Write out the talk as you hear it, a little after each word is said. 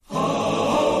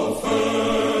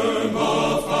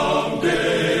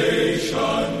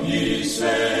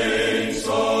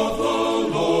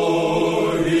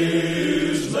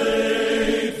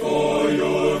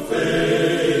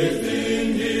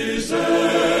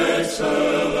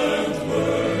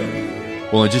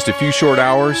Well, in just a few short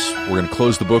hours, we're going to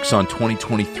close the books on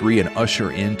 2023 and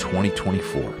usher in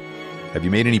 2024. Have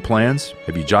you made any plans?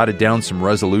 Have you jotted down some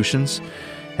resolutions?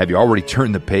 Have you already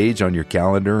turned the page on your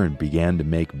calendar and began to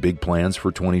make big plans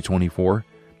for 2024?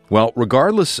 Well,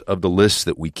 regardless of the lists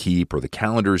that we keep or the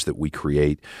calendars that we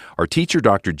create, our teacher,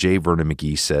 Dr. J. Vernon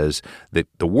McGee, says that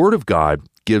the Word of God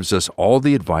gives us all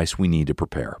the advice we need to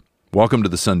prepare. Welcome to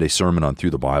the Sunday Sermon on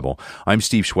Through the Bible. I'm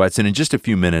Steve Schwetz, and in just a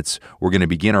few minutes, we're going to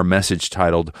begin our message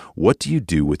titled, What Do You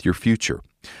Do with Your Future?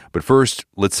 But first,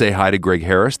 let's say hi to Greg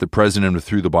Harris, the president of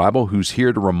Through the Bible, who's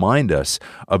here to remind us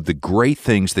of the great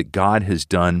things that God has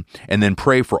done, and then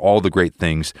pray for all the great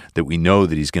things that we know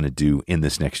that He's going to do in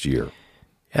this next year.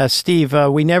 Steve,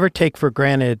 we never take for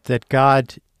granted that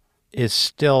God is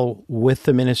still with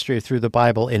the ministry of Through the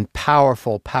Bible in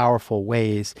powerful, powerful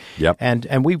ways. Yep. And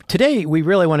today we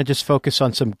really want to just focus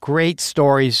on some great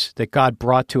stories that God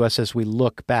brought to us as we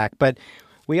look back. But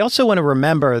we also want to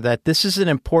remember that this is an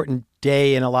important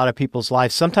day in a lot of people's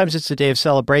lives. Sometimes it's a day of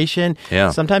celebration. Yeah.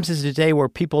 Sometimes it's a day where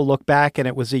people look back and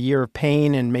it was a year of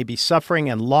pain and maybe suffering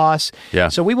and loss. Yeah.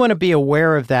 So we want to be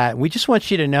aware of that. We just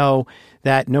want you to know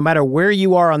that no matter where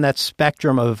you are on that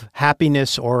spectrum of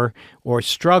happiness or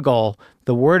struggle,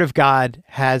 the Word of God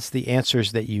has the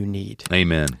answers that you need.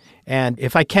 Amen. And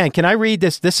if I can I read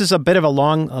this? This is a bit of a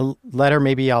long letter.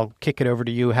 Maybe I'll kick it over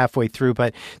to you halfway through,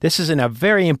 but this is a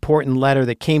very important letter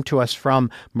that came to us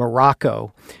from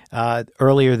Morocco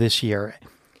earlier this year.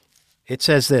 It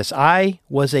says this: I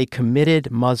was a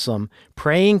committed Muslim,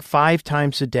 praying 5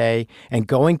 times a day and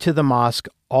going to the mosque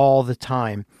all the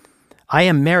time. I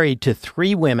am married to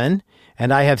 3 women,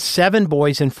 and I have 7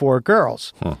 boys and 4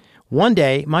 girls. One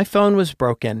day, my phone was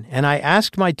broken, and I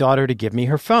asked my daughter to give me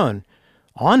her phone.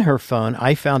 On her phone,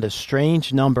 I found a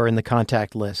strange number in the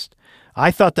contact list.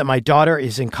 I thought that my daughter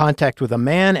is in contact with a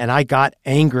man, and I got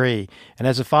angry. And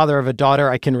as a father of a daughter,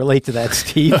 I can relate to that,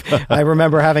 Steve. I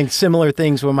remember having similar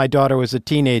things when my daughter was a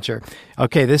teenager.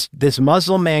 Okay, this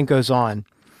Muslim man goes on.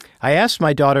 I asked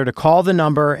my daughter to call the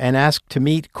number and ask to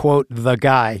meet, quote, the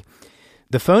guy.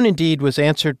 The phone indeed was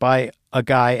answered by a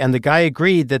guy, and the guy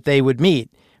agreed that they would meet.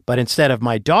 But instead of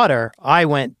my daughter, I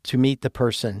went to meet the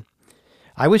person.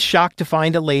 I was shocked to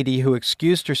find a lady who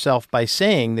excused herself by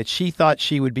saying that she thought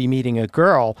she would be meeting a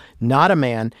girl, not a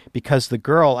man, because the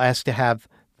girl asked to have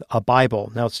a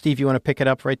Bible. Now, Steve, you want to pick it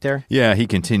up right there? Yeah, he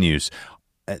continues.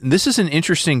 This is an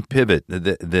interesting pivot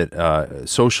that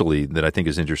socially that I think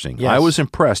is interesting. Yes. I was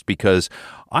impressed because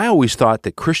I always thought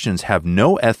that Christians have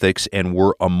no ethics and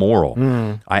were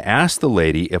immoral. I asked the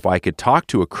lady if I could talk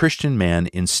to a Christian man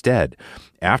instead.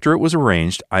 After it was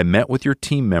arranged, I met with your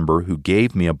team member who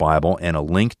gave me a Bible and a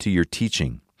link to your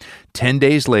teaching. 10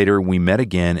 days later, we met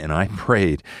again, and I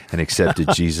prayed and accepted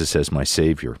Jesus as my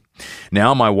Savior.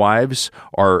 Now my wives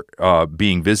are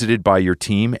being visited by your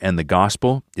team, and the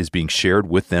gospel is being shared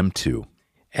with them too.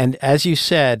 And as you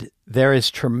said, there is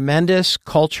tremendous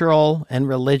cultural and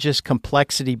religious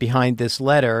complexity behind this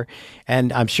letter.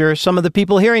 And I'm sure some of the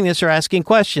people hearing this are asking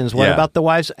questions. What about the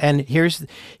wives? And here's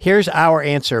our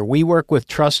answer. We work with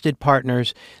trusted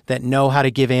partners that know how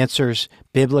to give answers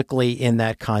biblically in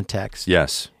that context.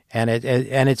 Yes. And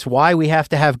it's why we have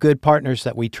to have good partners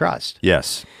that we trust.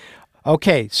 Yes.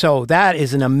 Okay, so that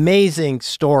is an amazing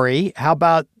story. How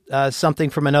about something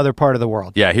from another part of the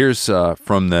world? Yeah, here's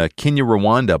from the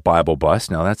Kenya-Rwanda Bible Bus.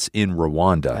 Now, that's in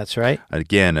Rwanda. That's right.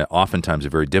 Again, oftentimes a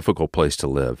very difficult place to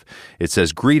live. It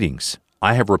says, Greetings.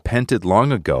 I have repented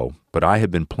long ago, but I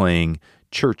have been playing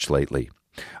church lately.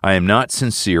 I am not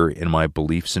sincere in my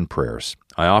beliefs and prayers.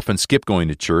 I often skip going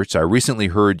to church. I recently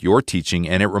heard your teaching,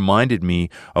 and it reminded me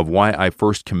of why I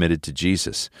first committed to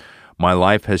Jesus. My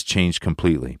life has changed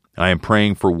completely. I am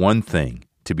praying for one thing,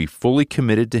 to be fully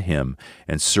committed to Him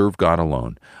and serve God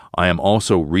alone. I am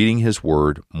also reading His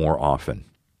Word more often.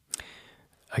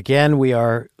 Again, we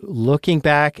are looking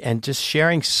back and just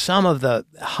sharing some of the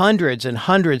hundreds and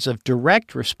hundreds of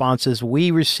direct responses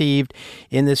we received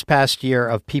in this past year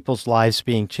of people's lives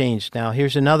being changed. Now,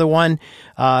 here's another one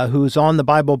who's on the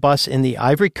Bible Bus in the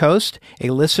Ivory Coast, a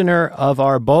listener of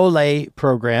our Bole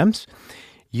programs.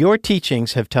 Your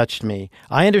teachings have touched me.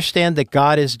 I understand that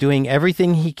God is doing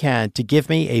everything He can to give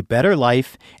me a better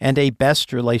life and a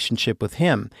best relationship with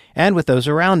Him and with those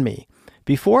around me.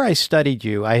 Before I studied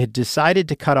you, I had decided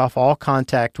to cut off all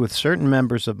contact with certain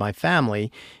members of my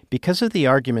family because of the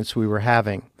arguments we were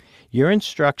having. Your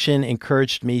instruction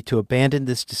encouraged me to abandon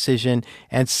this decision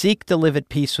and seek to live at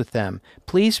peace with them.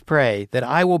 Please pray that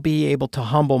I will be able to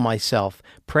humble myself.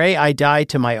 Pray I die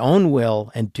to my own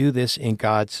will and do this in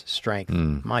God's strength.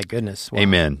 My goodness. Wow.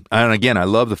 Amen. And again, I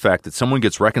love the fact that someone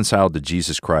gets reconciled to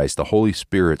Jesus Christ, the Holy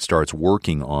Spirit starts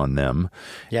working on them,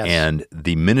 Yes. and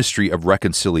the ministry of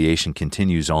reconciliation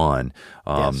continues on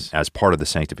Yes. as part of the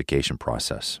sanctification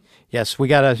process. Yes, we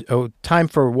got time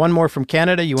for one more from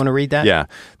Canada. You want to read that? Yeah.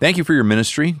 Thank you for your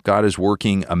ministry. God is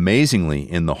working amazingly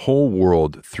in the whole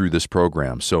world through this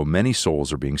program. So many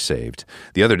souls are being saved.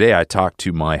 The other day, I talked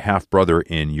to my half-brother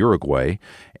in Uruguay,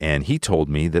 and he told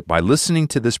me that by listening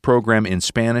to this program in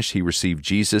Spanish, he received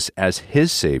Jesus as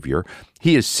his Savior.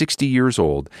 He is 60 years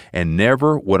old, and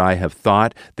never would I have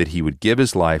thought that he would give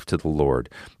his life to the Lord.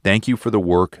 Thank you for the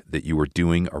work that you are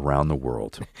doing around the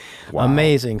world. Wow.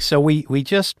 Amazing. So we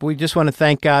just want to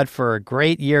thank God for a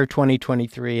great year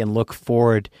 2023 and look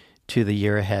forward to the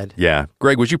year ahead. Yeah.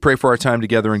 Greg, would you pray for our time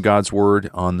together in God's Word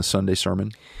on the Sunday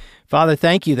sermon? Father,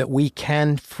 thank you that we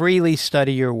can freely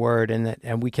study your word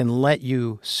and we can let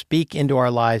you speak into our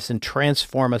lives and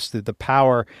transform us through the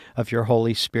power of your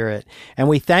Holy Spirit. And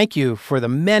we thank you for the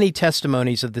many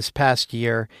testimonies of this past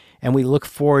year, and we look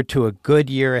forward to a good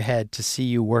year ahead to see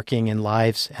you working in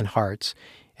lives and hearts.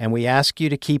 And we ask you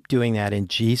to keep doing that in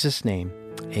Jesus' name.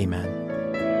 Amen.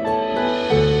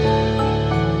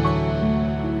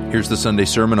 Here's the Sunday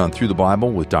sermon on Through the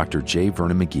Bible with Dr. J.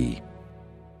 Vernon McGee.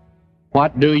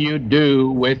 What do you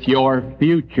do with your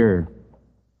future?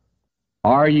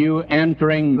 Are you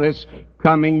entering this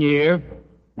coming year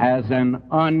as an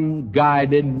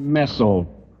unguided missile?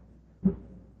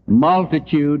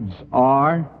 Multitudes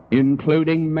are,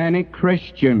 including many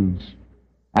Christians,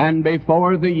 and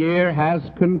before the year has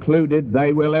concluded,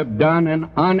 they will have done an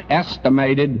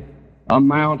unestimated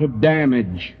amount of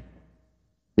damage.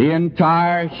 The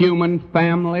entire human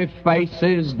family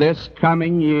faces this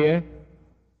coming year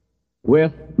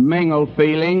with mingled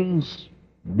feelings,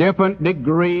 different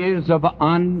degrees of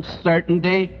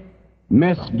uncertainty,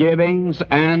 misgivings,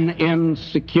 and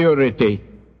insecurity.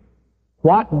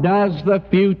 What does the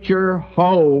future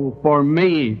hold for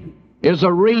me is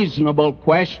a reasonable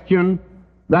question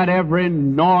that every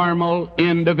normal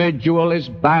individual is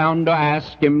bound to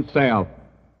ask himself.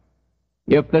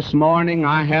 If this morning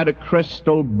I had a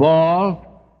crystal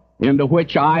ball into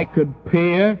which I could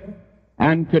peer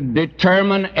and could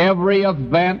determine every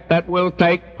event that will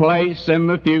take place in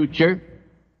the future,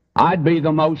 I'd be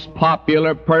the most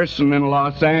popular person in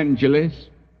Los Angeles.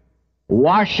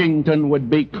 Washington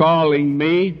would be calling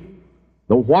me.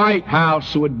 The White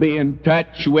House would be in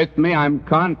touch with me. I'm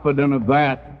confident of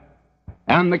that.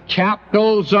 And the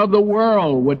capitals of the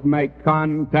world would make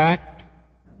contact.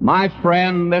 My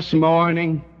friend, this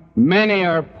morning, many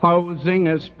are posing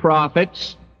as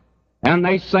prophets, and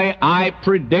they say, I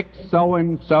predict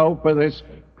so-and-so for this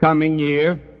coming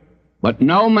year. But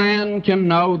no man can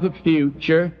know the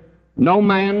future. No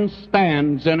man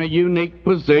stands in a unique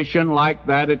position like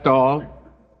that at all.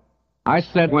 I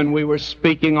said when we were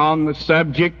speaking on the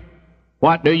subject,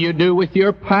 what do you do with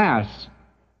your past?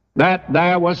 That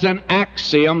there was an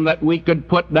axiom that we could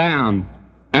put down,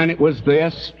 and it was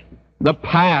this: the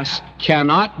past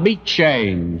cannot be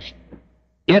changed.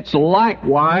 It's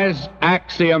likewise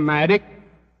axiomatic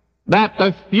that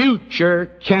the future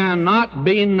cannot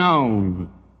be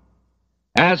known.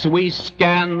 As we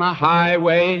scan the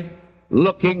highway,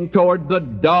 looking toward the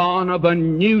dawn of a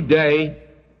new day,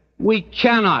 we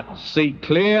cannot see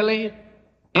clearly.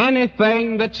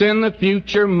 Anything that's in the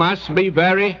future must be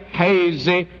very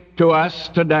hazy to us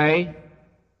today.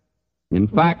 In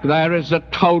fact, there is a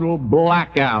total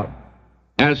blackout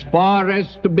as far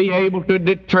as to be able to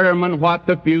determine what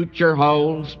the future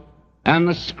holds, and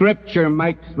the Scripture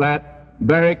makes that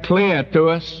very clear to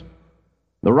us.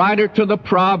 The writer to the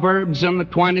Proverbs in the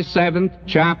 27th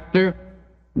chapter,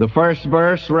 the first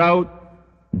verse wrote,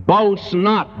 Boast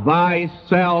not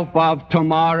thyself of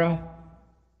tomorrow,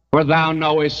 for thou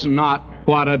knowest not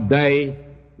what a day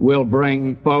will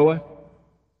bring forth.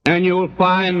 And you'll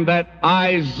find that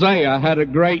Isaiah had a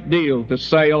great deal to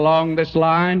say along this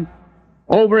line.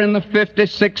 Over in the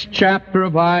 56th chapter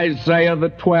of Isaiah,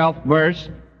 the 12th verse,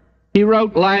 he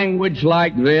wrote language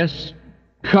like this: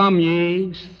 Come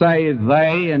ye, say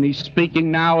they, and he's speaking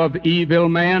now of evil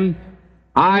men,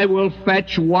 I will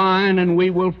fetch wine, and we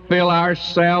will fill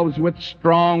ourselves with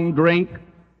strong drink,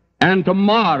 and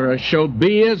tomorrow shall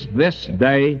be as this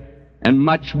day, and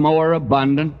much more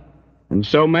abundant. And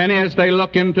so many, as they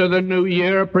look into the new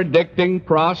year, predicting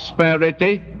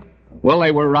prosperity. Well,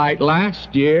 they were right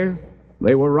last year.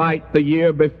 They were right the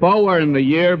year before and the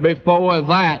year before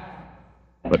that.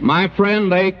 But my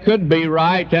friend, they could be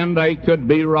right and they could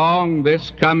be wrong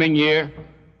this coming year,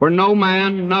 for no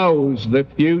man knows the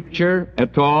future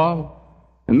at all.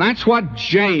 And that's what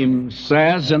James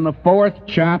says in the 4th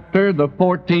chapter, the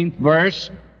 14th verse.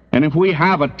 And if we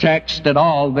have a text at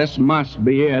all, this must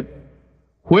be it.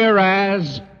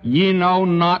 Whereas ye know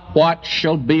not what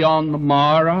shall be on the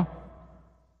morrow,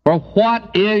 for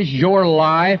what is your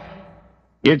life?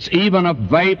 It's even a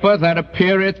vapor that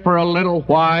appeareth for a little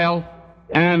while,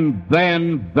 and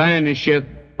then vanisheth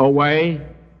away.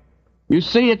 You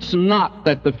see, it's not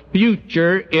that the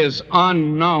future is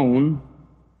unknown.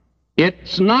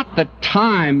 It's not that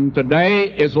time today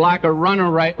is like a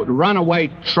runaway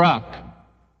truck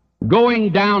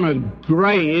going down a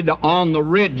grade on the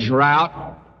ridge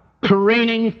route,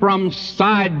 careening from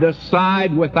side to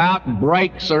side without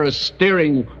brakes or a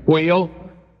steering wheel.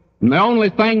 And the only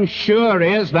thing sure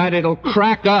is that it'll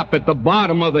crack up at the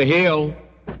bottom of the hill.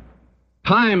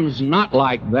 Time's not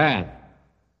like that.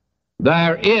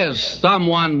 There is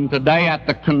someone today at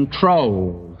the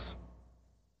controls.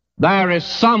 There is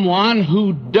someone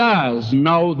who does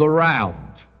know the route.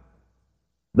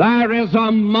 There is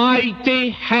a mighty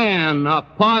hand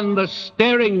upon the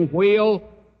steering wheel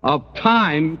of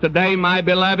time today, my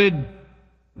beloved.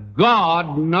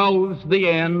 God knows the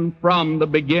end from the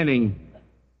beginning.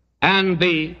 And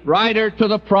the writer to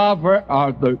the Proverbs,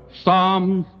 or the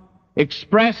Psalms,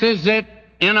 expresses it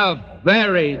in a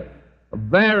very,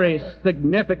 very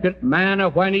significant manner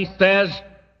when he says,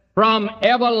 from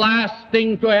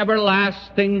everlasting to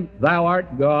everlasting thou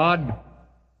art God.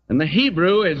 And the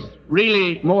Hebrew is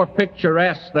really more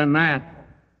picturesque than that.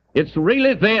 It's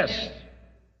really this: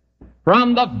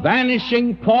 from the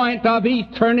vanishing point of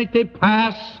eternity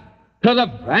past to the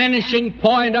vanishing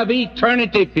point of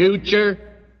eternity future,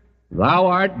 thou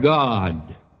art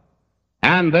God.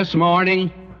 And this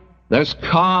morning, there's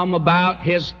calm about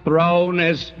his throne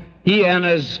as he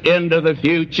enters into the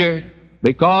future,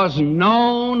 because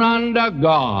known unto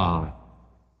God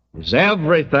is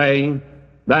everything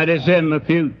that is in the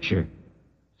future.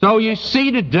 So you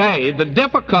see today, the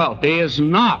difficulty is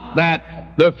not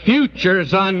that the future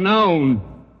is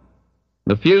unknown.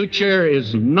 The future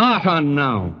is not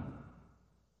unknown.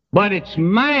 But it's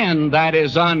man that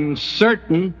is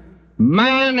uncertain.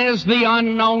 Man is the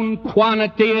unknown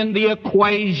quantity in the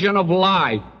equation of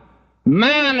life.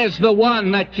 Man is the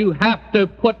one that you have to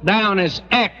put down as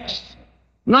X,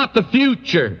 not the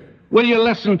future. Will you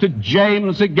listen to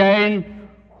James again?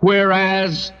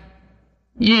 Whereas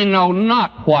ye know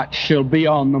not what shall be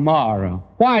on the morrow.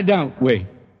 Why don't we?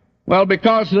 Well,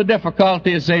 because the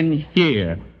difficulty is in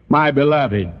here, my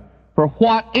beloved. For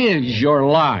what is your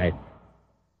life?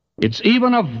 It's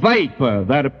even a vapor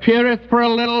that appeareth for a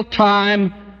little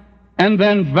time and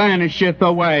then vanisheth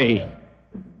away.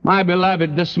 My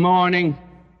beloved, this morning,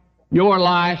 your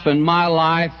life and my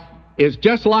life is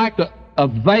just like a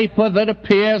vapor that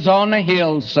appears on the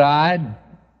hillside,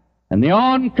 and the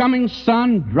oncoming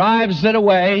sun drives it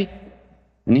away.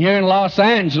 And here in Los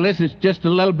Angeles, it's just a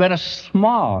little bit of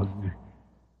smog.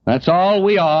 That's all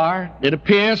we are. It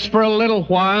appears for a little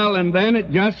while, and then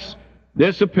it just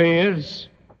disappears.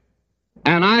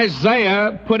 And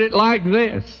Isaiah put it like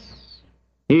this.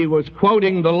 He was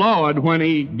quoting the Lord when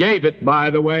he gave it, by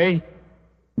the way.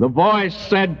 The voice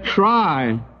said,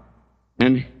 cry.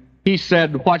 And he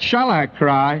said, what shall I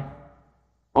cry?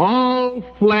 All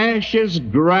flesh is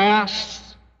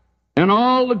grass, and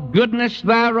all the goodness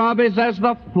thereof is as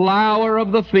the flower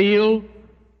of the field.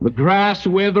 The grass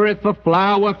withereth, the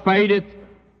flower fadeth,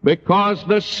 because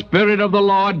the Spirit of the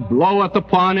Lord bloweth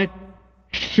upon it.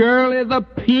 Surely the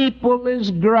people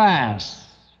is grass.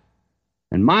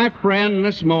 And my friend,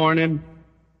 this morning,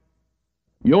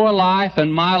 your life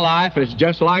and my life is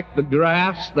just like the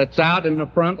grass that's out in the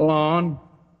front lawn.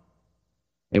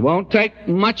 It won't take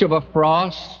much of a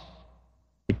frost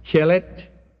to kill it.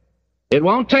 It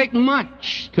won't take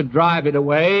much to drive it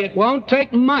away. It won't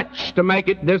take much to make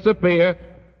it disappear.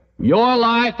 Your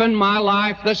life and my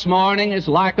life this morning is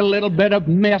like a little bit of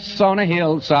mist on a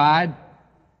hillside.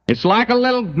 It's like a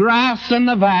little grass in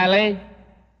the valley.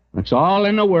 That's all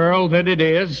in the world that it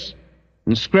is.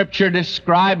 And Scripture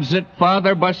describes it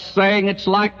further by saying it's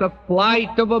like the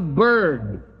flight of a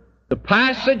bird. The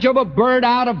passage of a bird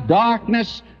out of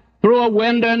darkness through a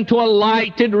window into a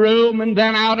lighted room and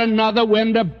then out another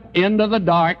window into the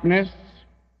darkness.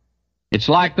 It's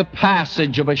like the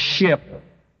passage of a ship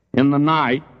in the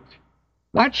night.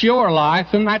 That's your life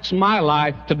and that's my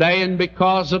life today, and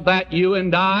because of that you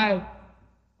and I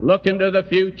look into the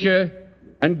future,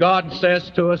 and God says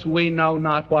to us, we know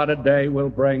not what a day will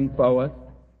bring forth.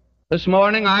 This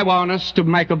morning I want us to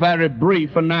make a very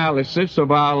brief analysis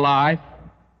of our life.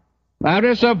 That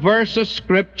is a verse of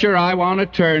Scripture I want to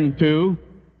turn to.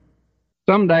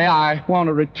 Someday I want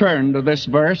to return to this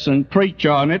verse and preach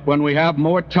on it when we have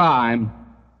more time,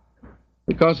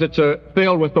 because it's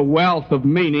filled with a wealth of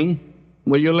meaning.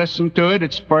 Will you listen to it?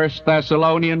 It's 1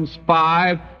 Thessalonians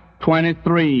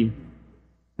 5:23.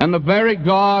 And the very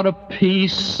God of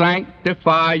peace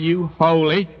sanctify you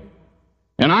wholly.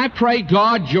 And I pray,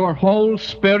 God, your whole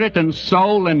spirit and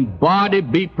soul and body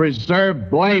be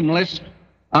preserved blameless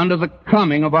unto the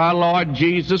coming of our Lord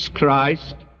Jesus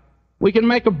Christ. We can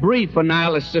make a brief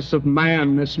analysis of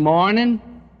man this morning.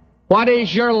 What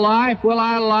is your life? Well,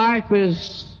 our life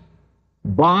is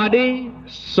body,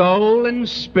 soul, and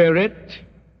spirit.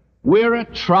 We're a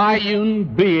triune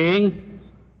being.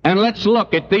 And let's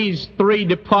look at these three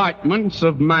departments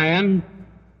of man.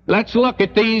 Let's look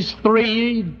at these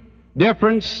three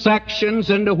different sections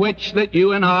into which that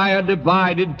you and I are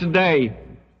divided today.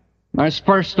 There's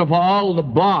first of all the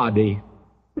body.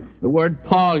 The word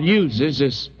Paul uses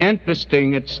is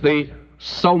interesting. It's the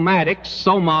somatic.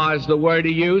 Soma is the word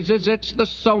he uses. It's the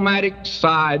somatic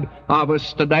side of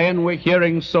us today, and we're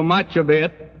hearing so much of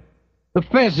it. The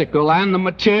physical and the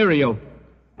material.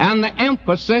 And the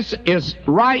emphasis is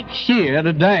right here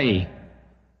today.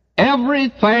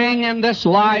 Everything in this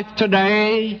life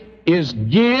today is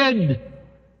geared.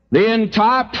 The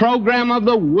entire program of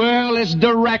the world is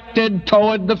directed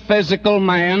toward the physical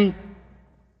man.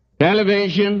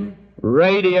 Television,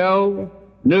 radio,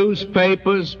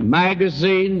 newspapers,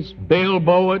 magazines,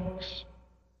 billboards.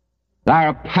 There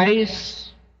are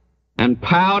pastes and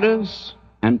powders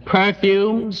and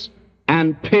perfumes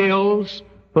and pills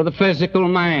for the physical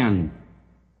man.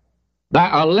 There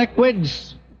are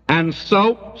liquids and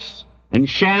soaps and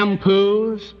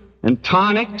shampoos and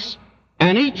tonics,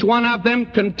 and each one of them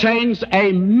contains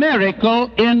a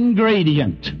miracle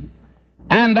ingredient.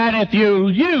 And that if you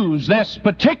use this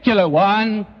particular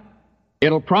one,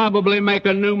 it'll probably make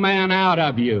a new man out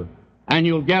of you, and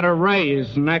you'll get a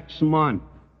raise next month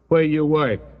where you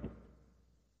work.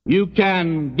 You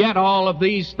can get all of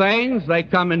these things. They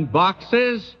come in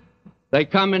boxes. They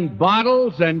come in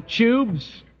bottles and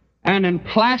tubes and in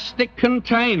plastic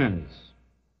containers.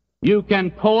 You can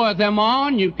pour them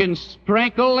on, you can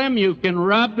sprinkle them, you can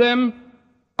rub them,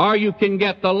 or you can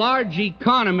get the large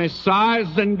economy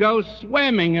size and go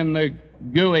swimming in the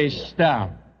gooey stuff.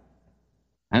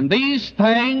 And these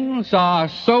things are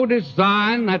so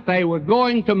designed that they were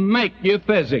going to make you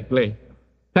physically.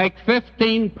 Take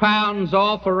 15 pounds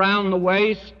off around the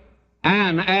waist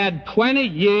and add 20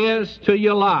 years to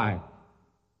your life.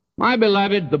 My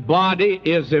beloved, the body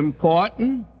is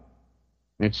important.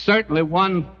 It's certainly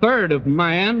 1/3 of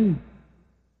man,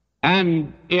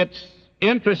 and it's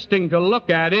interesting to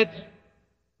look at it.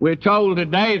 We're told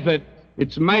today that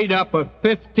it's made up of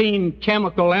 15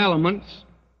 chemical elements,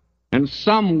 and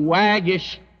some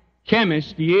waggish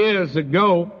chemist years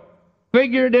ago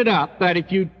figured it up that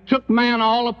if you took man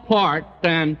all apart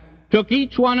and took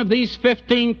each one of these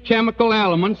 15 chemical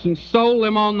elements and sold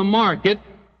them on the market,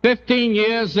 15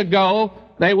 years ago,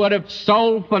 they would have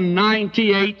sold for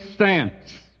 98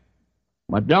 cents.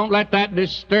 But don't let that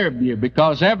disturb you,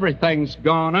 because everything's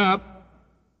gone up.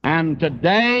 And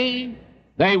today,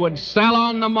 they would sell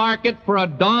on the market for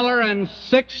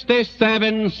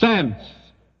 $1.67.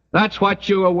 That's what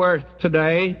you are worth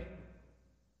today.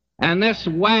 And this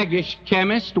waggish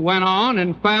chemist went on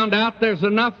and found out there's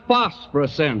enough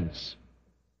phosphorus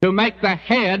to make the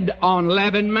head on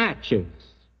 11 matches.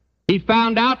 He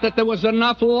found out that there was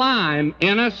enough lime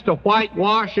in us to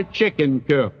whitewash a chicken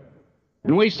coop.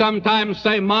 And we sometimes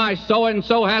say, my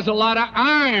so-and-so has a lot of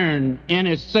iron in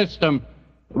his system.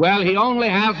 Well, he only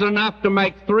has enough to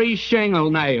make 3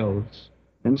 shingle nails.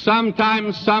 And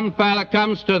sometimes some fella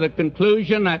comes to the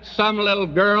conclusion that some little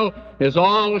girl is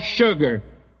all sugar.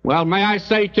 Well, may I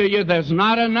say to you, there's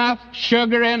not enough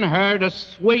sugar in her to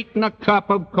sweeten a cup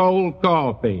of cold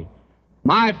coffee.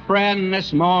 My friend,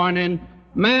 this morning,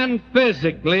 man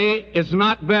physically is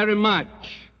not very much.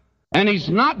 And he's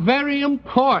not very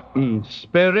important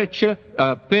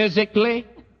physically.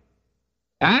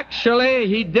 Actually,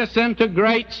 he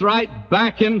disintegrates right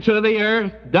back into the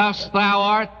earth. Dust thou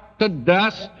art, to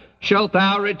dust shalt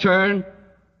thou return.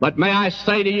 But may I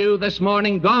say to you this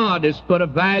morning, God has put a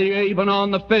value even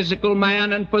on the physical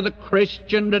man, and for the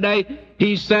Christian today,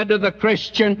 He said to the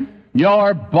Christian,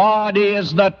 your body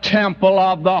is the temple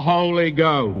of the Holy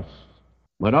Ghost.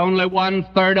 But only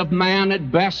 1/3 of man,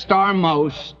 at best or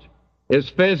most, is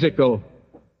physical.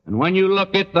 And when you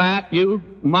look at that, you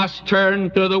must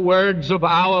turn to the words of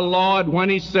our Lord when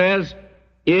He says,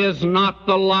 is not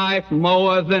the life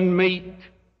more than meat,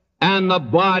 and the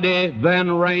body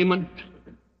than raiment?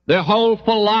 The whole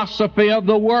philosophy of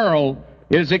the world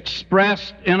is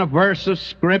expressed in a verse of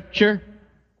Scripture.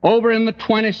 Over in the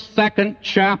 22nd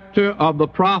chapter of the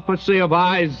prophecy of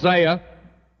Isaiah,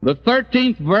 the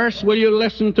 13th verse, will you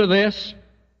listen to this?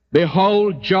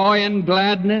 Behold, joy and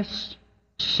gladness,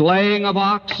 slaying of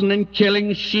oxen and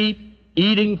killing sheep,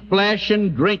 eating flesh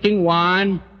and drinking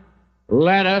wine.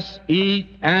 Let us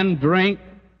eat and drink,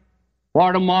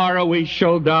 for tomorrow we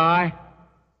shall die.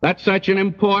 That's such an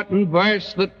important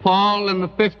verse that Paul in the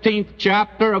 15th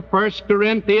chapter of 1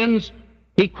 Corinthians,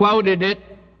 he quoted it.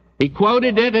 He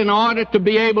quoted it in order to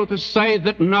be able to say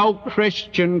that no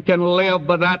Christian can live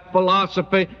by that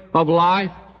philosophy of life,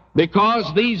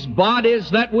 because these bodies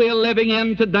that we're living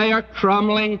in today are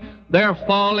crumbling, they're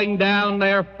falling down,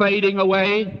 they're fading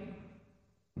away.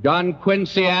 John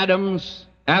Quincy Adams,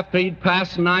 after he'd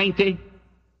passed 90,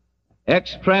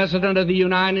 ex-president of the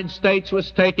United States,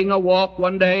 was taking a walk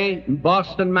one day in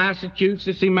Boston,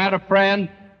 Massachusetts. He met a friend.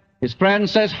 His friend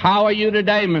says, "How are you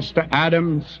today, Mr.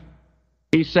 Adams?"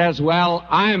 He says, "Well,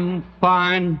 I'm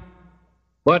fine,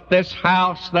 but this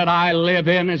house that I live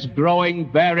in is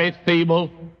growing very feeble,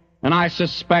 and I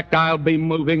suspect I'll be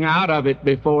moving out of it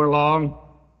before long."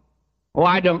 Oh,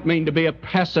 I don't mean to be a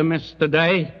pessimist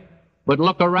today, but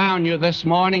look around you this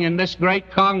morning in this great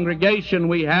congregation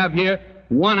we have here.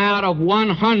 1 out of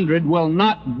 100 will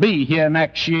not be here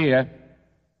next year.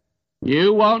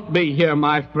 You won't be here,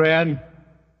 my friend.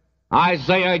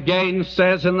 Isaiah again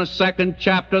says in the 2nd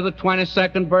chapter, the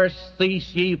 22nd verse,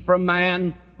 "Cease ye from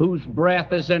man, whose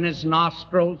breath is in his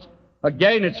nostrils."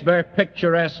 Again, it's very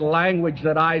picturesque language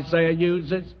that Isaiah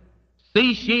uses.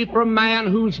 "Cease ye from man,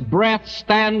 whose breath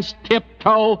stands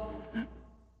tiptoe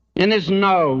in his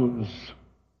nose."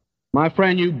 My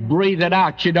friend, you breathe it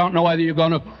out. You don't know whether you're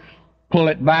going to pull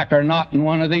it back or not, and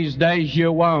one of these days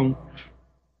you won't.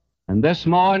 And this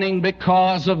morning,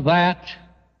 because of that,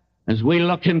 as we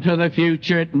look into the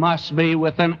future, it must be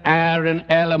with an air and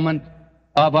element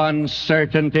of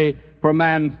uncertainty, for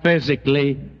man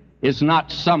physically is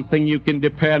not something you can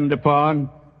depend upon.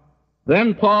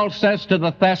 Then Paul says to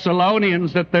the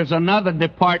Thessalonians that there's another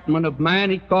department of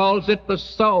man. He calls it the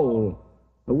soul.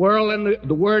 The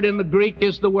word in the Greek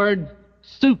is the word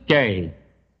psyche.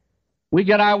 We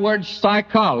get our word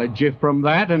psychology from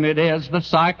that, and it is the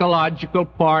psychological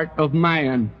part of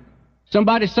man.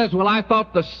 Somebody says, "Well, I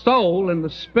thought the soul and the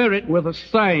spirit were the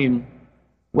same."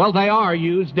 Well, they are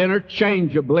used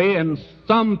interchangeably in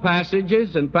some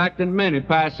passages, in fact, in many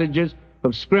passages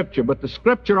of Scripture. But the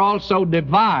Scripture also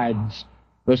divides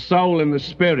the soul and the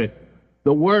spirit.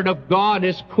 The Word of God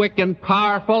is quick and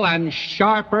powerful and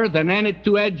sharper than any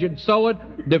two-edged sword,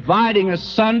 dividing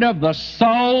asunder the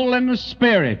soul and the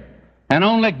spirit. And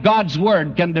only God's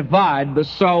Word can divide the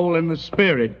soul and the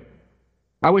spirit.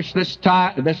 I wish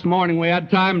this morning we had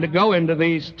time to go into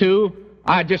these two.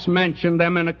 I just mentioned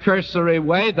them in a cursory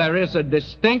way. There is a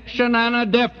distinction and a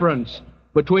difference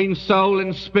between soul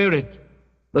and spirit.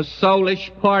 The soulish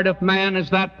part of man is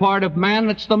that part of man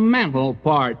that's the mental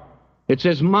part. It's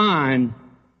his mind.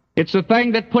 It's the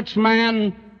thing that puts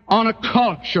man on a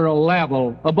cultural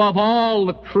level above all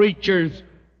the creatures,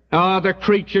 other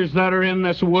creatures that are in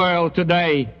this world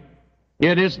today.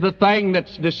 It is the thing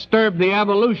that's disturbed the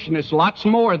evolutionists lots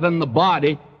more than the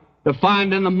body, to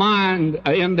find in the mind,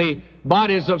 in the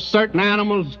bodies of certain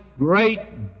animals, great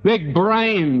big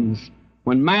brains,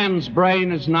 when man's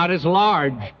brain is not as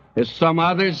large as some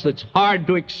others. It's hard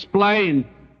to explain,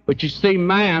 but you see,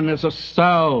 man is a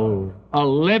soul, a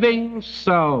living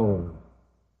soul.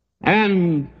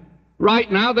 And right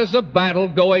now there's a battle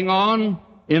going on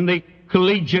in the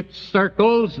collegiate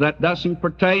circles that doesn't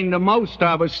pertain to most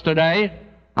of us today.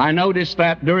 I noticed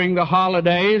that during the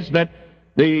holidays that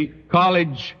the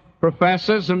college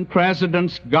professors and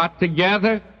presidents got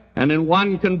together, and in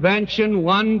one convention,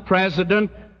 one president,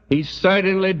 he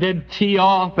certainly did tee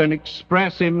off and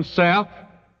express himself.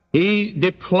 He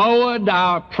deplored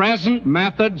our present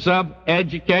methods of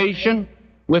education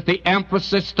with the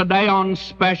emphasis today on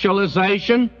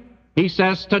specialization. He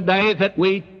says today that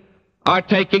we are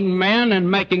taking men and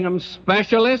making them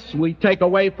specialists. We take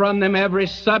away from them every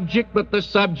subject but the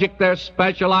subject they're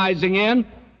specializing in.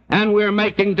 And we're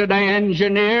making today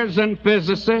engineers and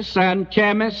physicists and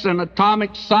chemists and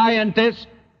atomic scientists.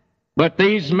 But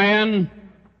these men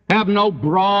have no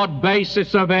broad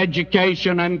basis of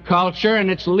education and culture,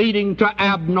 and it's leading to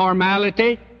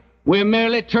abnormality. We're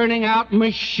merely turning out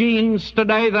machines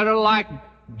today that are like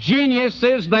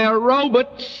geniuses. They're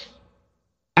robots.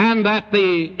 And that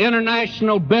the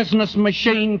International Business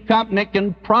Machine Company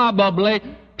can probably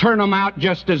turn them out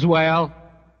just as well.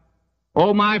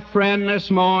 Oh, my friend,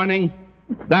 this morning,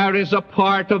 There is a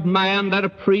part of man that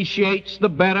appreciates the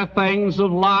better things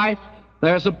of life.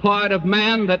 There's a part of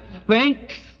man that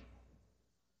thinks.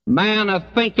 Man, a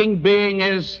thinking being,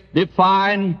 is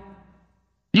defined.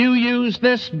 You use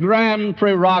this grand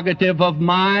prerogative of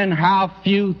mine, how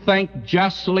few think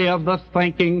justly of the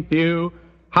thinking few,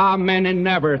 how many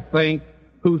never think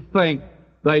who think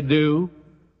they do.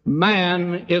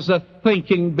 Man is a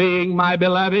thinking being, my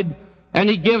beloved, and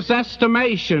he gives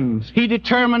estimations. He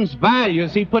determines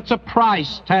values. He puts a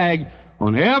price tag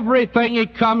on everything he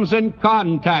comes in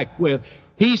contact with.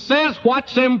 He says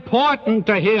what's important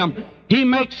to him. He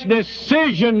makes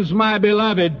decisions, my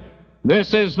beloved.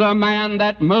 This is the man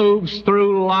that moves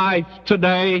through life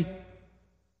today.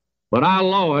 But our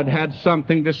Lord had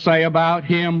something to say about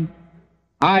him.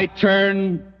 I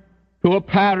turn to a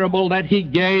parable that he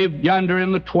gave yonder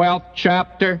in the 12th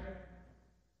chapter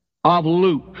of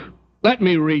Luke. Let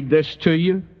me read this to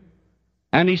you.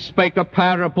 And he spake a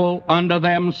parable unto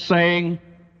them, saying,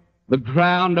 the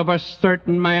ground of a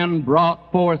certain man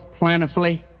brought forth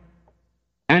plentifully.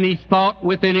 And he thought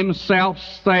within himself,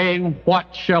 saying,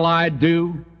 what shall I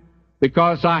do?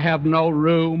 Because I have no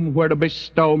room where to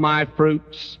bestow my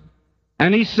fruits.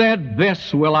 And he said,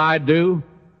 this will I do.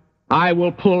 I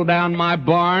will pull down my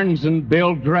barns and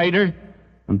build greater,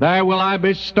 and there will I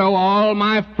bestow all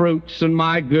my fruits and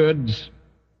my goods.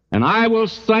 And I will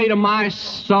say to my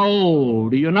soul,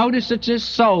 do you notice it's his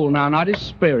soul now, not his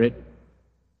spirit?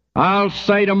 I'll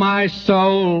say to my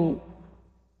soul,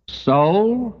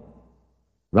 soul,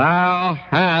 thou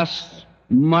hast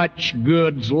much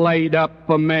goods laid up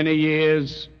for many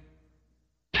years.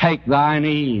 Take thine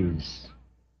ease,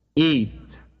 eat,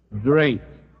 drink,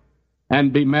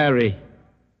 and be merry.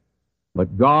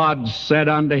 But God said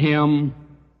unto him,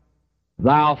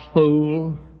 thou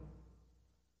fool,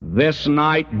 this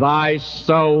night thy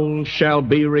soul shall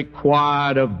be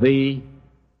required of thee.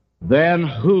 Then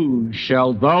whose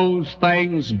shall those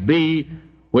things be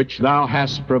which thou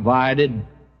hast provided?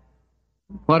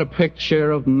 What a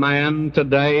picture of man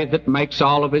today that makes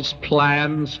all of his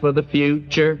plans for the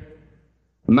future.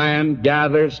 Man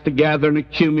gathers together and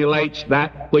accumulates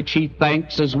that which he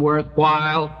thinks is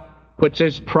worthwhile, puts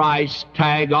his price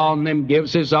tag on them,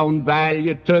 gives his own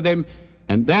value to them,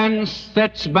 and then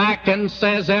sits back and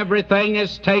says everything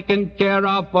is taken care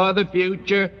of for the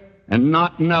future, and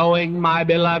not knowing, my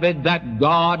beloved, that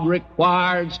God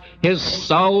requires his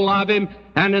soul of him.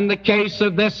 And in the case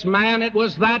of this man, it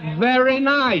was that very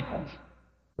night,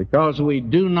 because we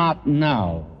do not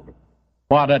know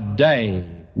what a day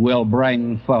will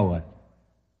bring forth.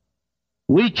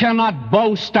 We cannot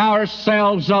boast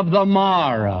ourselves of the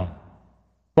morrow,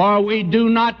 for we do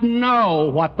not know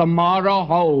what the morrow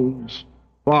holds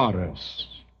for us.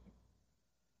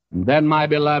 And then, my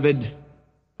beloved,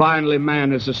 finally,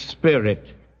 man is a spirit.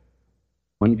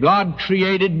 When God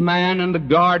created man in the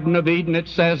Garden of Eden, it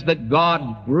says that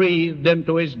God breathed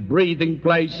into his breathing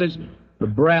places the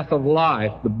breath of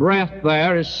life. The breath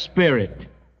there is spirit.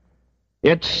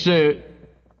 It's the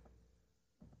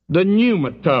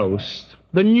pneumatos,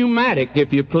 the pneumatic,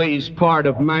 if you please, part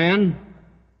of man.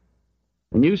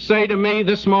 And you say to me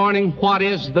this morning, what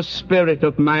is the spirit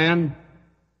of man?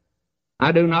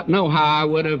 I do not know how I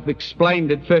would have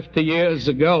explained it 50 years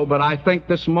ago, but I think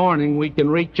this morning we can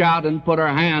reach out and put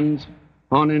our hands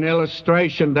on an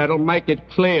illustration that'll make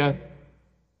it clear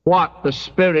what the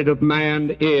spirit of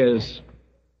man is.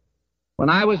 When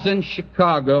I was in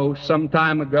Chicago some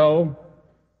time ago,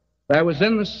 there was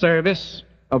in the service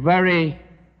a very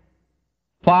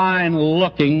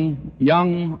fine-looking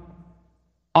young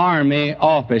Army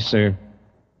officer.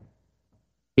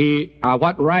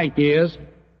 What rank he is,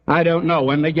 I don't know.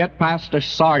 When they get past a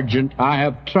sergeant, I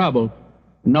have trouble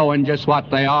knowing just what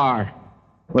they are.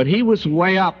 But he was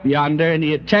way up yonder, and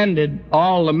he attended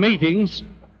all the meetings,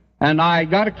 and I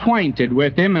got acquainted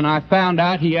with him, and I found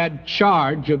out he had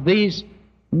charge of these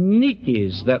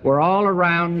Nikis that were all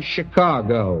around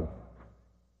Chicago.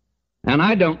 And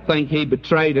I don't think he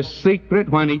betrayed a secret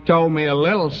when he told me a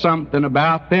little something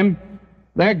about them.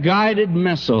 They're guided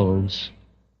missiles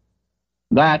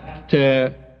that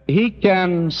he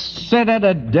can sit at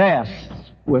a desk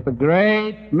with a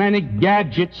great many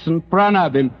gadgets in front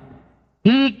of him.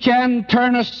 He can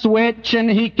turn a switch and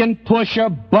he can push a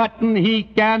button. He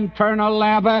can turn a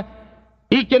lever.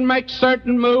 He can make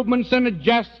certain movements and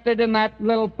adjust it, and that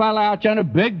little fella out there, a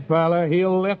big fella,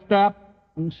 he'll lift up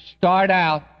and start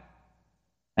out.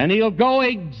 And he'll go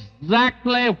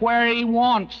exactly where he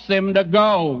wants him to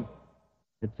go.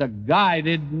 It's a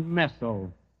guided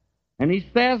missile. And he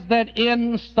says that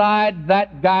inside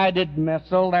that guided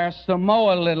missile there's some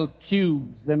more little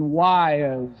tubes and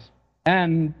wires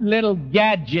and little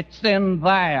gadgets in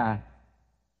there.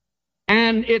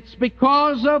 And it's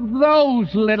because of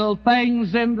those little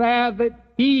things in there that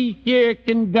he here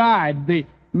can guide the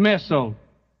missile.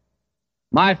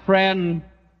 My friend,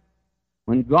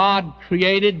 when God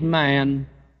created man,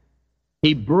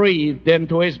 he breathed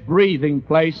into his breathing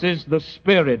places the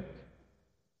Spirit,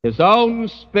 his own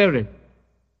Spirit,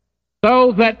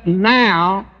 so that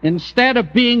now, instead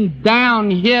of being down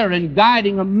here and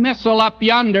guiding a missile up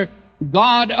yonder,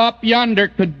 God up yonder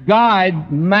could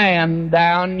guide man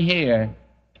down here.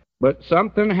 But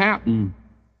something happened.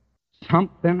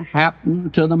 Something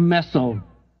happened to the missile.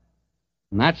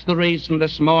 And that's the reason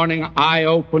this morning I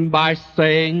opened by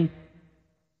saying,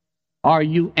 are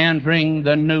you entering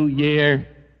the new year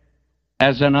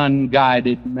as an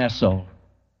unguided missile?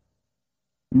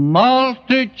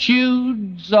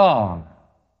 Multitudes are.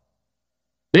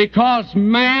 Because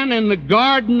man in the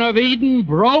Garden of Eden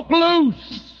broke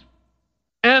loose.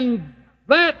 And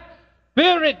that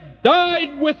spirit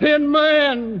died within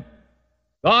man.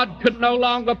 God could no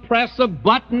longer press a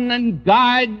button and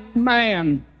guide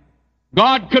man.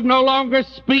 God could no longer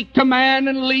speak to man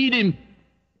and lead him.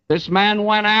 This man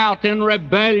went out in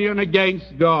rebellion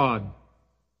against God.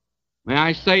 May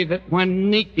I say that when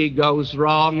Nike goes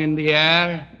wrong in the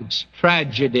air, it's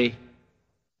tragedy.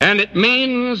 And it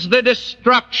means the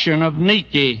destruction of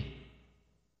Nike.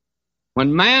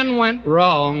 When man went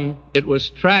wrong, it was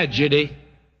tragedy.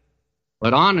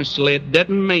 But honestly, it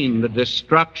didn't mean the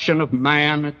destruction of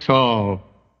man at all.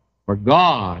 For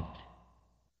God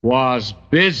was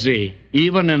busy,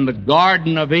 even in the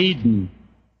Garden of Eden,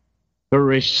 to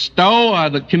restore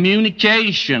the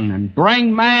communication and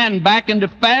bring man back into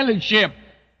fellowship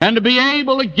and to be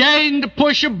able again to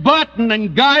push a button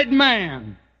and guide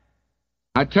man.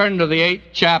 I turn to the 8th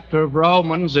chapter of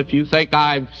Romans. If you think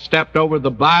I've stepped over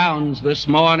the bounds this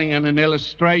morning in an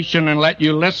illustration, and let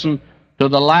you listen to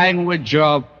the language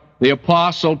of the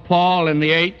Apostle Paul in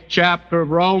the 8th chapter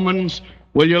of Romans,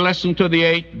 will you listen to the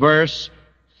 8th verse?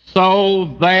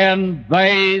 So then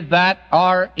they that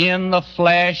are in the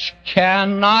flesh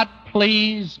cannot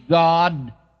please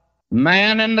God.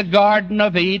 Man in the Garden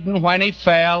of Eden, when he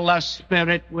fell, the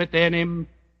Spirit within him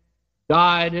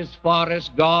died as far as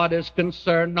God is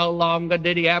concerned. No longer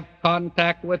did he have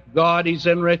contact with God. He's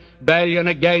in rebellion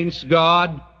against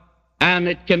God. And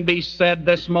it can be said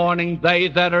this morning, they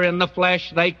that are in the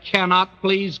flesh, they cannot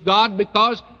please God,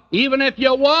 because even if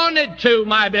you wanted to,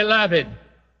 my beloved,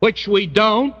 which we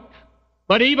don't,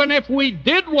 but even if we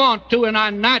did want to in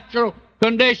our natural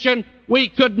condition, we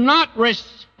could not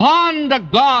respond to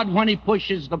God when he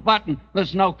pushes the button.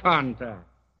 There's no contact.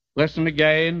 Listen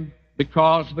again.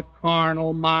 Because the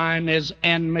carnal mind is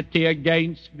enmity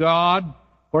against God,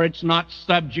 for it's not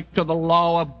subject to the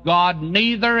law of God,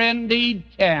 neither indeed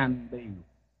can be.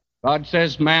 God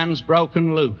says man's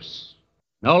broken loose.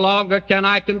 No longer can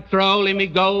I control him. He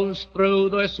goes through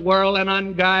this world an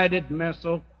unguided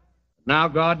missile. Now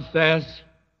God says,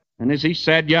 and as he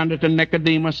said yonder to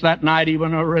Nicodemus that night,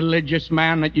 even a religious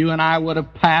man that you and I would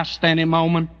have passed any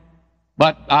moment,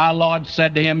 but our Lord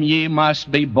said to him, ye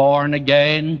must be born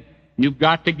again. You've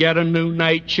got to get a new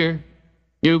nature.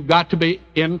 You've got to be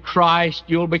in Christ.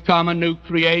 You'll become a new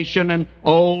creation, and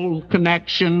old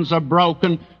connections are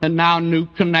broken, and now new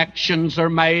connections are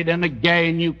made, and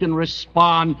again you can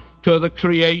respond to the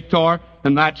Creator,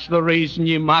 and that's the reason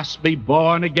you must be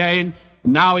born again.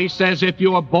 Now he says, if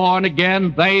you are born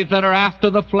again, they that are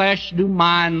after the flesh do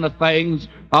mind the things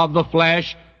of the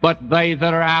flesh, but they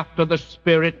that are after the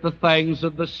Spirit, the things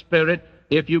of the Spirit.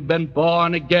 If you've been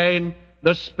born again,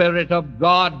 the Spirit of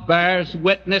God bears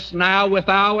witness now with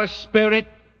our spirit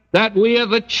that we are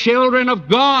the children of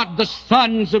God, the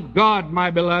sons of God, my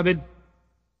beloved.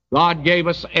 God gave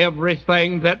us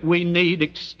everything that we need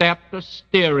except a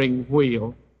steering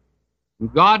wheel.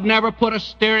 And God never put a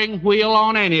steering wheel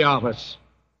on any of us.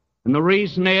 And the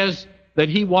reason is that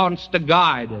he wants to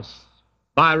guide us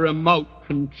by remote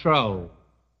control.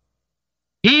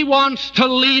 He wants to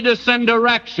lead us in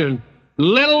direction.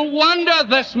 Little wonder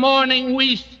this morning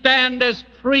we stand as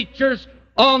preachers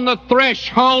on the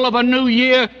threshold of a new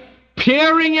year,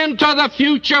 peering into the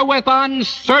future with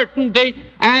uncertainty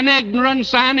and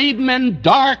ignorance and even in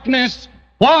darkness.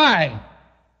 Why?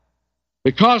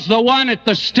 Because the one at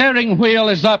the steering wheel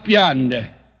is up yonder,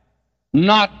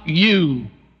 not you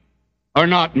or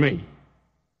not me.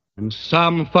 And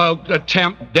some folk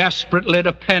attempt desperately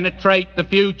to penetrate the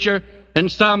future, and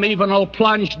some even will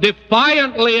plunge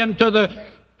defiantly into the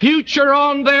future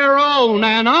on their own,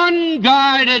 an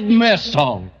unguided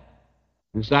missile.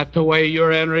 Is that the way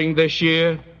you're entering this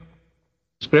year?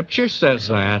 Scripture says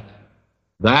that.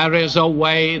 There is a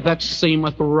way that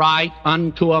seemeth right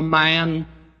unto a man,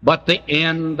 but the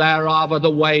end thereof are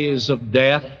the ways of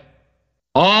death.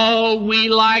 All we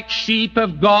like sheep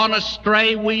have gone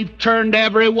astray. We've turned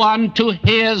every one to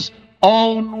his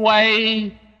own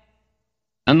way.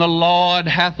 And the Lord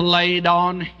hath laid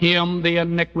on him the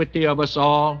iniquity of us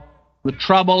all. The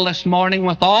trouble this morning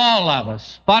with all of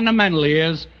us fundamentally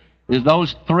is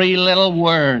those three little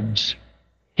words: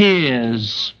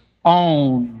 his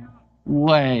own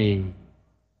way.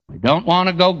 We don't want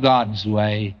to go God's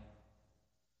way.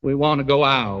 We want to go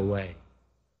our way.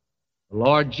 The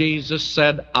Lord Jesus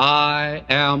said, I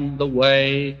am the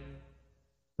way,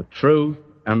 the truth,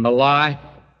 and the life.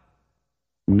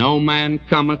 No man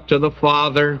cometh to the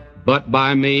Father but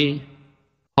by me.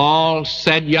 Paul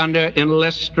said yonder in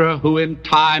Lystra, who in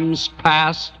times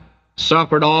past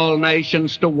suffered all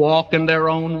nations to walk in their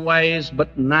own ways,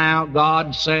 but now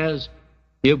God says,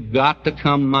 you've got to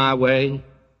come my way.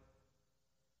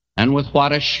 And with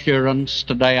what assurance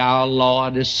today our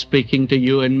Lord is speaking to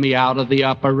you and me out of the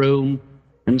upper room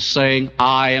and saying,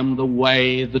 I am the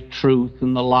way, the truth,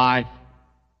 and the life.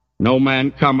 No man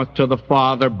cometh to the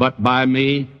Father but by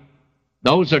me.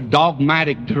 Those are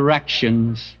dogmatic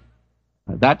directions.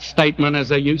 That statement,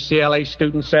 as a UCLA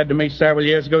student said to me several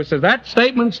years ago, says, that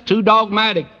statement's too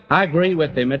dogmatic. I agree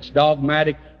with him. It's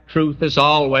dogmatic. Truth is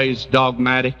always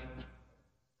dogmatic.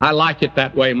 I like it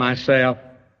that way myself.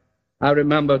 I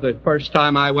remember the first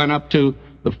time I went up to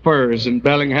the Firs in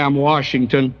Bellingham,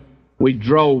 Washington. We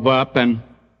drove up, and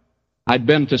I'd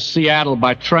been to Seattle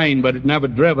by train, but had never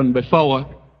driven before.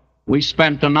 We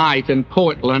spent the night in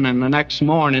Portland, and the next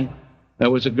morning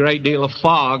there was a great deal of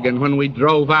fog, and when we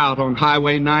drove out on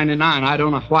Highway 99, I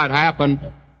don't know what happened.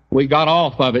 We got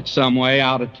off of it some way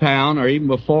out of town, or even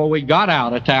before we got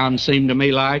out of town, seemed to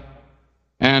me like.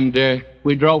 And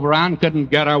we drove around, couldn't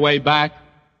get our way back.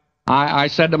 I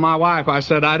said to my wife, I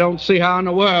said, I don't see how in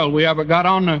the world we ever got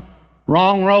on the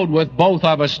wrong road with both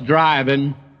of us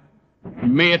driving,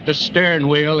 me at the steering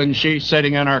wheel and she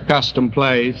sitting in her custom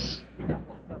place.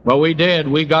 But we did.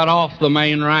 We got off the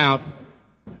main route.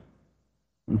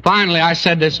 And finally, I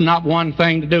said, there's not one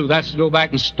thing to do. That's to go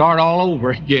back and start all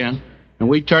over again. And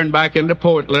we turned back into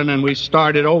Portland, and we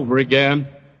started over again.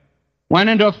 Went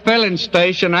into a filling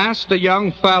station, asked a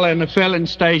young fella in the filling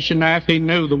station if he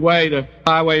knew the way to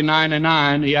Highway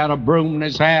 99. He had a broom in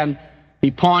his hand. He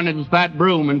pointed with that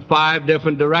broom in 5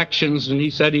 different directions, and he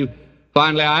said,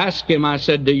 finally I asked him, I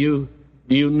said, do you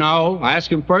know? I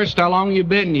asked him first, how long you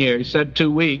been here? He said,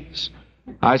 2 weeks.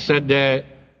 I said,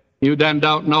 you then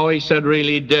don't know? He said,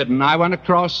 really he didn't. I went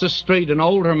across the street. An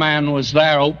older man was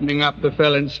there opening up the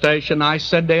filling station. I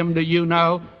said to him, do you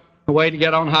know the way to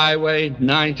get on Highway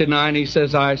 99? He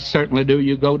says, I certainly do.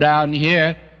 You go down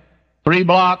here. 3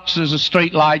 blocks is a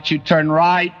street light. You turn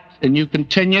right, and you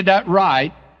continue that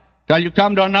right till you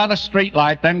come to another street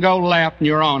light, then go left, and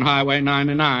you're on Highway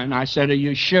 99. I said, are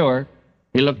you sure?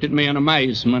 He looked at me in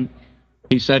amazement.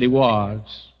 He said he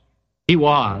was. He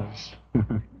was.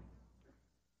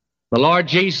 The Lord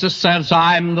Jesus says,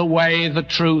 I am the way, the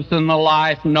truth, and the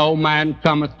life. No man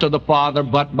cometh to the Father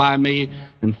but by me.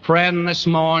 And friend, this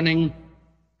morning,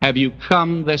 have you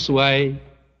come this way?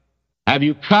 Have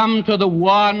you come to the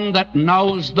one that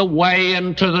knows the way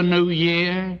into the new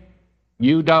year?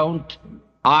 You don't.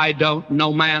 I don't.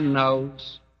 No man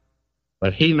knows.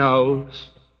 But he knows.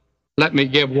 Let me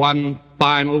give one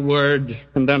final word,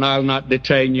 and then I'll not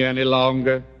detain you any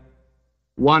longer.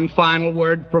 One final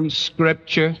word from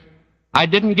Scripture. I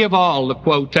didn't give all the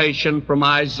quotation from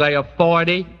Isaiah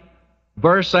 40.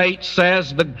 Verse 8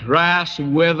 says, the grass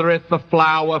withereth, the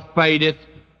flower fadeth,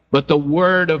 but the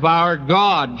word of our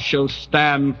God shall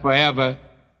stand forever.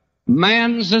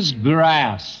 Man's is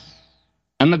grass,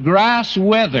 and the grass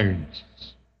withers,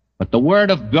 but the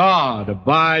word of God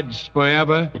abides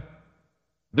forever.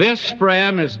 This,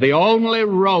 friend, is the only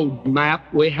road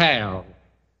map we have.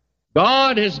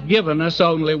 God has given us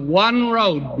only one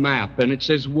road map, and it's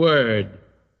His Word.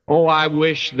 Oh, I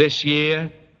wish this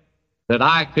year that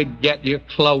I could get you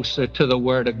closer to the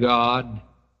Word of God.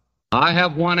 I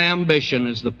have one ambition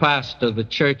as the pastor of the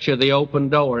Church of the Open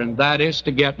Door, and that is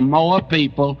to get more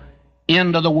people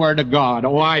into the Word of God.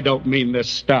 Oh, I don't mean this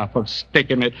stuff of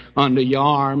sticking it under your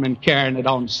arm and carrying it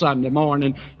on Sunday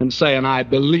morning and saying, I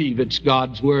believe it's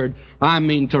God's Word. I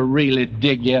mean to really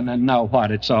dig in and know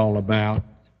what it's all about.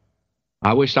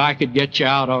 I wish I could get you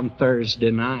out on Thursday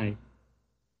night.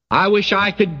 I wish I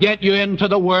could get you into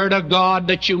the Word of God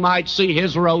that you might see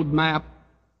His road map.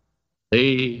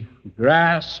 The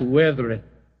grass withereth,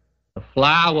 the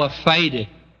flower fadeth.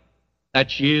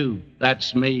 That's you,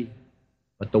 that's me.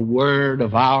 But the Word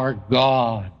of our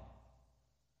God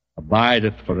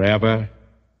abideth forever.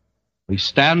 We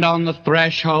stand on the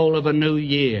threshold of a new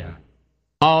year.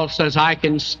 Paul says, I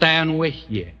can stand with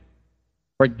you,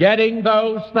 forgetting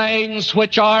those things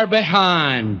which are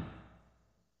behind,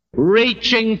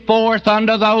 reaching forth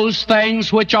unto those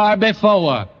things which are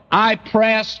before. I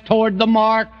press toward the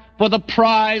mark for the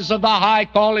prize of the high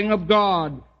calling of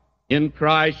God in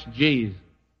Christ Jesus.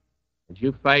 As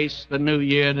you face the new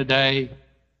year today,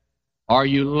 are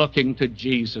you looking to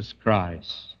Jesus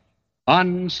Christ?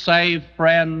 Unsaved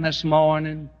friend this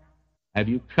morning, have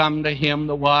you come to Him,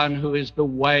 the one who is the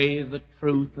way, the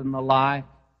truth, and the life?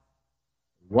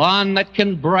 One that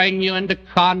can bring you into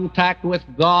contact with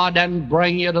God and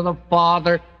bring you to the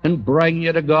Father and bring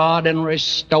you to God and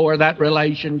restore that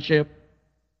relationship.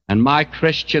 And my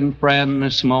Christian friend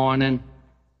this morning,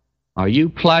 are you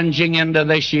plunging into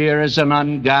this year as an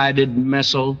unguided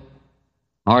missile?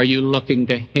 Are you looking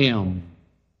to Him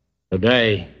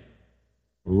today?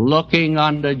 Looking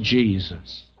unto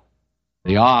Jesus,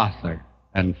 the author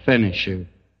and finisher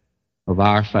of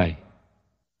our faith.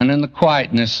 And in the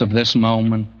quietness of this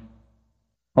moment,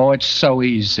 oh, it's so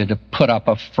easy to put up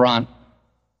a front.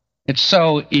 It's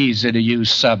so easy to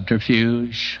use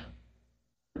subterfuge.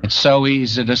 It's so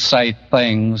easy to say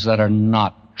things that are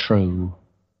not true.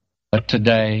 But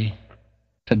today,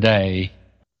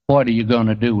 what are you going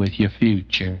to do with your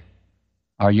future?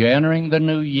 Are you entering the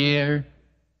new year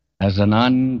as an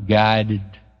unguided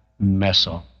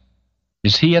missile?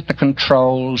 Is He at the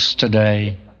controls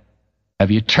today?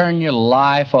 Have you turned your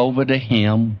life over to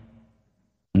Him?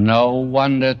 No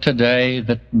wonder today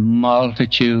that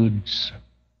multitudes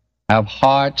have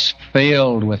hearts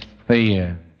filled with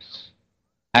fears,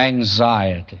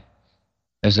 anxiety,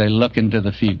 as they look into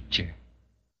the future.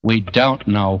 We don't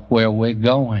know where we're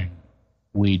going.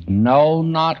 We know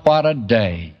not what a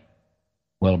day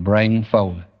will bring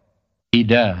forth. He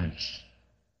does.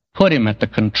 Put Him at the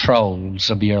controls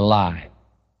of your life.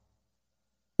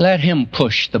 Let Him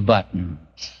push the buttons.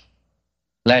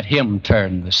 Let Him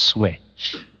turn the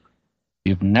switch.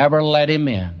 You've never let Him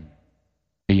in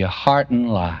to your heart and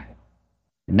life.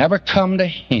 You never come to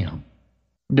Him.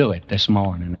 Do it this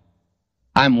morning.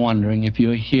 I'm wondering if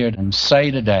you're here and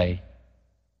say today,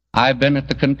 I've been at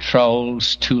the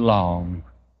controls too long,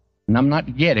 and I'm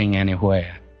not getting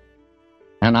anywhere,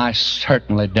 and I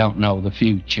certainly don't know the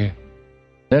future.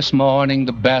 This morning,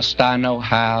 the best I know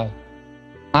how,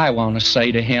 I want to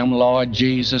say to Him, Lord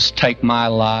Jesus, take my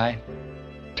life,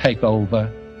 take over,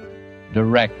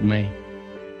 direct me,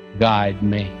 guide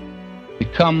me,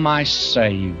 become my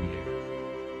Savior,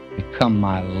 become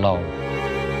my Lord.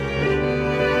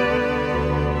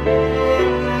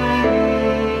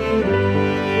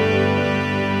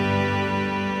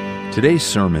 Today's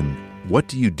sermon, What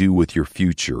Do You Do With Your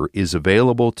Future, is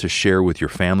available to share with your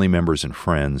family members and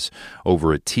friends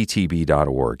over at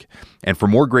ttb.org. And for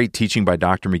more great teaching by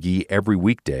Dr. McGee every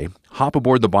weekday, hop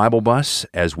aboard the Bible bus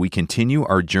as we continue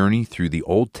our journey through the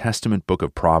Old Testament book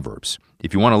of Proverbs.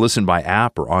 If you want to listen by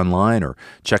app or online or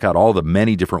check out all the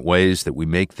many different ways that we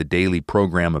make the daily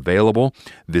program available,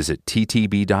 visit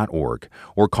ttb.org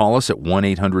or call us at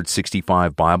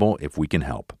 1-800-65-BIBLE if we can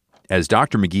help. As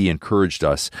Dr. McGee encouraged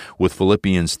us with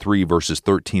Philippians 3 verses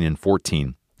 13 and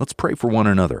 14, let's pray for one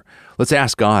another. Let's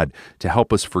ask God to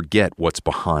help us forget what's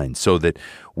behind so that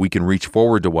we can reach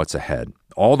forward to what's ahead,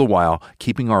 all the while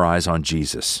keeping our eyes on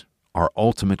Jesus, our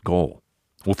ultimate goal.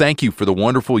 Well, thank you for the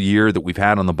wonderful year that we've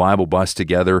had on the Bible bus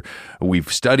together.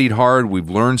 We've studied hard. We've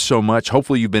learned so much.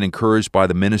 Hopefully you've been encouraged by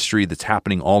the ministry that's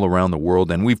happening all around the world.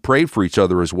 And we've prayed for each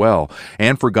other as well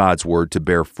and for God's Word to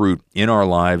bear fruit in our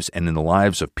lives and in the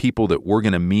lives of people that we're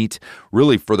going to meet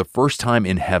really for the first time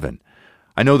in heaven.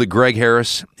 I know that Greg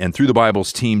Harris and Through the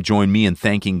Bible's team join me in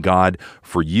thanking God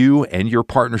for you and your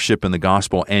partnership in the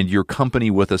gospel and your company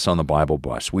with us on the Bible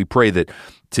bus. We pray that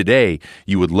today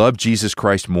you would love Jesus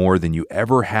Christ more than you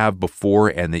ever have before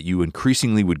and that you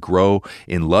increasingly would grow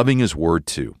in loving His Word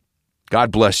too. God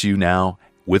bless you now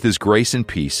with His grace and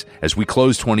peace as we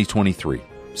close 2023.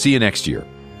 See you next year.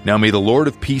 Now may the Lord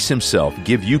of peace Himself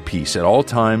give you peace at all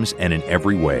times and in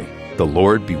every way. The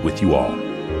Lord be with you all.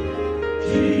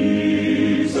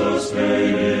 Jesus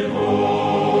made it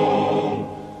home,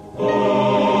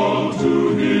 all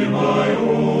to Him I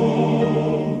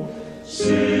owe.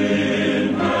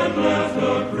 Sin had left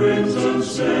a crimson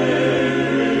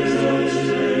stain,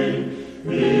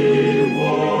 He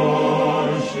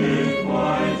washed it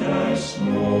white as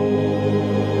snow.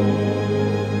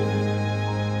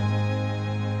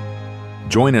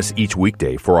 Join us each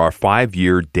weekday for our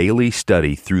 5-year daily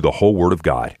study through the whole Word of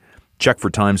God. Check for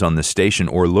times on this station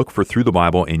or look for Through the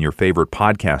Bible in your favorite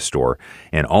podcast store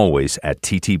and always at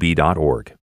ttb.org.